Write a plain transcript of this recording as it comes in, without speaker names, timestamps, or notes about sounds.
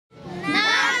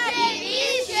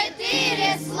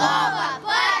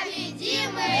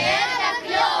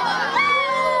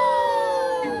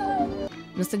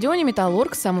стадионе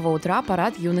 «Металлург» с самого утра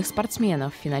парад юных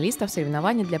спортсменов, финалистов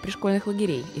соревнований для пришкольных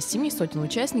лагерей. Из 700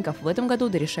 участников в этом году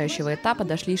до решающего этапа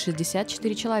дошли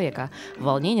 64 человека.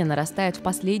 Волнение нарастает в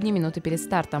последние минуты перед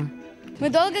стартом. Мы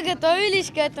долго готовились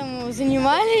к этому,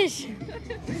 занимались.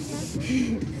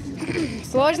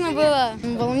 Сложно было.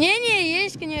 Волнение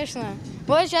есть, конечно.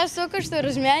 Вот сейчас только что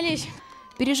размялись.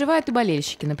 Переживают и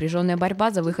болельщики. Напряженная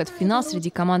борьба за выход в финал среди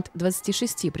команд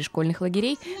 26 пришкольных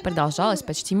лагерей продолжалась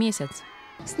почти месяц.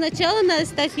 Сначала на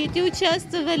эстафете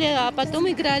участвовали, а потом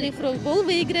играли в футбол,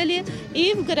 выиграли,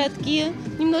 и в городки.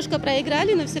 Немножко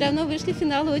проиграли, но все равно вышли в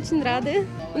финал, очень рады.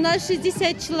 У нас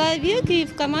 60 человек, и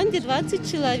в команде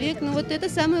 20 человек. Ну вот это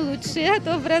самые лучшие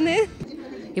отобраны.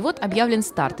 И вот объявлен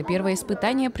старт и первое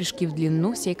испытание – прыжки в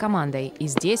длину всей командой. И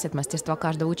здесь от мастерства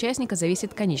каждого участника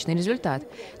зависит конечный результат.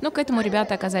 Но к этому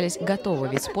ребята оказались готовы,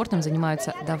 ведь спортом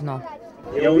занимаются давно.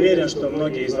 Я уверен, что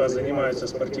многие из вас занимаются в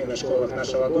спортивных школах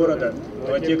нашего города,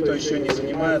 но те, кто еще не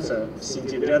занимается, с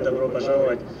сентября добро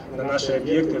пожаловать на наши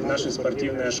объекты, в наши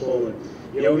спортивные школы.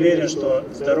 Я уверен, что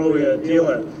здоровое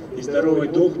тело и здоровый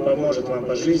дух поможет вам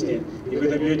по жизни, и вы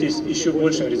добьетесь еще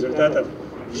больших результатов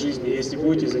в жизни, если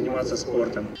будете заниматься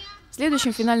спортом.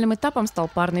 Следующим финальным этапом стал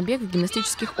парный бег в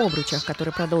гимнастических обручах,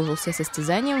 который продолжился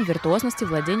состязанием в виртуозности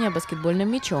владения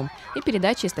баскетбольным мячом и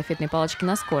передачей эстафетной палочки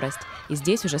на скорость. И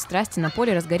здесь уже страсти на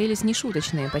поле разгорелись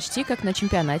нешуточные, почти как на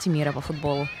чемпионате мира по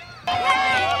футболу.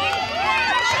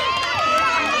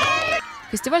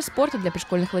 Фестиваль спорта для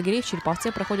пришкольных лагерей в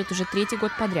Череповце проходит уже 3-й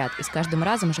год подряд, и с каждым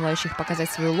разом желающих показать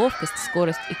свою ловкость,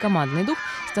 скорость и командный дух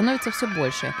становится все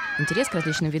больше. Интерес к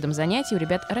различным видам занятий у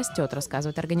ребят растет,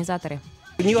 рассказывают организаторы.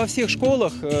 Не во всех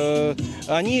школах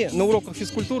они на уроках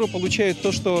физкультуры получают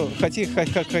то, что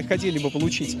хотели бы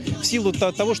получить, в силу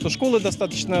того, что школы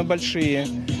достаточно большие.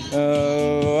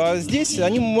 А здесь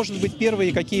они, может быть,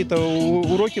 первые какие-то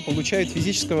уроки получают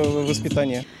физического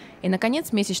воспитания. И,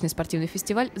 наконец, месячный спортивный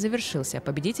фестиваль завершился.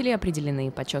 Победители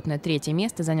определены. Почетное 3-е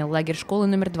место занял лагерь школы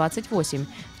номер 28.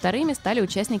 Вторыми стали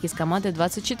участники из команды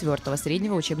 24-го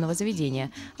среднего учебного заведения.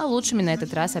 А лучшими на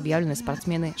этот раз объявлены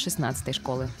спортсмены 16-й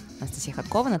школы. Анастасия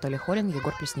Ходкова, Анатолий Хорин,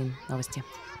 Егор Плюснин. Новости.